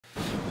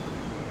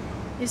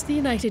Is the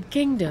United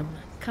Kingdom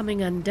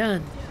coming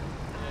undone?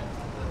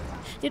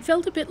 It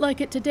felt a bit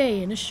like it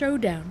today in a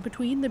showdown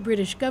between the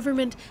British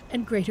government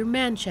and Greater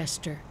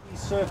Manchester.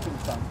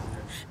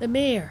 The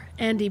mayor,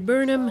 Andy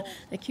Burnham,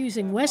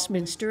 accusing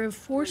Westminster of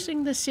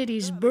forcing the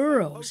city's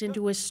boroughs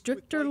into a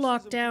stricter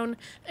lockdown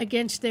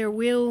against their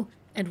will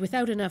and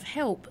without enough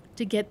help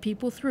to get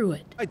people through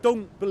it. I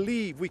don't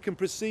believe we can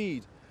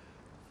proceed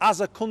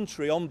as a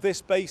country on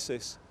this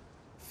basis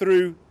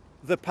through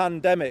the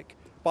pandemic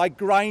by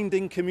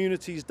grinding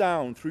communities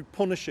down through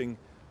punishing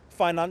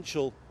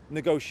financial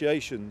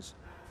negotiations.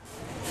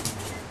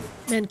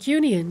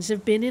 Mancunians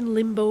have been in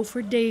limbo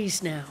for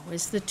days now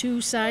as the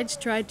two sides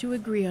tried to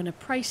agree on a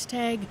price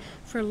tag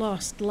for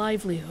lost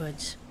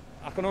livelihoods.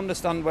 I can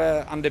understand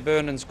where Andy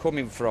Burnham's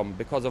coming from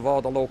because of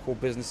all the local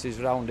businesses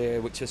around here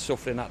which are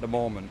suffering at the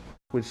moment.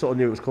 We sort of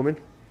knew it was coming,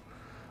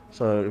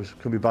 so it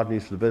could be bad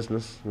news for the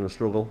business and a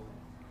struggle,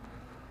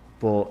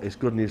 but it's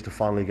good news to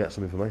finally get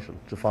some information,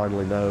 to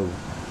finally know.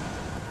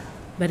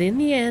 But in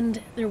the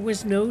end, there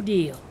was no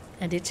deal,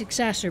 and it's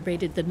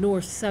exacerbated the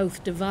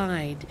north-south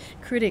divide,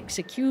 critics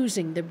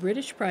accusing the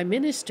British Prime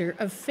Minister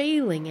of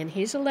failing in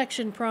his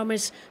election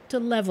promise to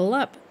level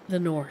up the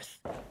north.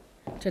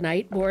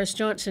 Tonight, Boris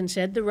Johnson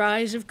said the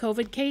rise of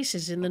COVID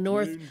cases in the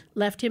north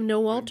left him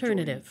no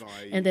alternative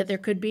and that there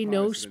could be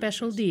no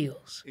special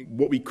deals.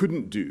 What we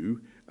couldn't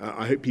do,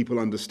 I hope people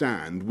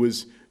understand,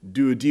 was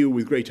do a deal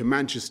with Greater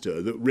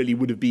Manchester that really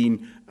would have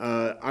been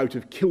out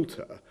of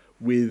kilter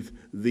with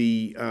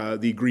the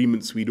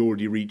agreements we'd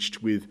already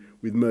reached with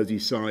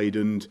Merseyside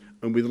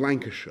and with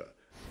Lancashire.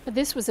 But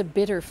this was a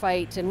bitter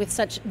fight, and with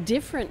such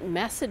different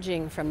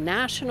messaging from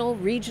national,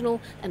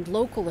 regional and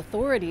local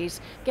authorities,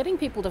 getting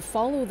people to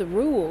follow the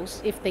rules,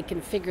 if they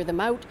can figure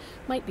them out,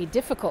 might be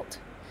difficult.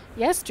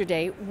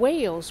 Yesterday,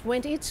 Wales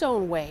went its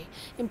own way,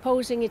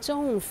 imposing its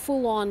own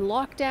full-on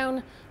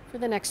lockdown for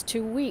the next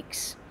 2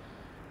 weeks.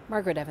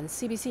 Margaret Evans,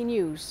 CBC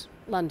News,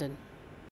 London.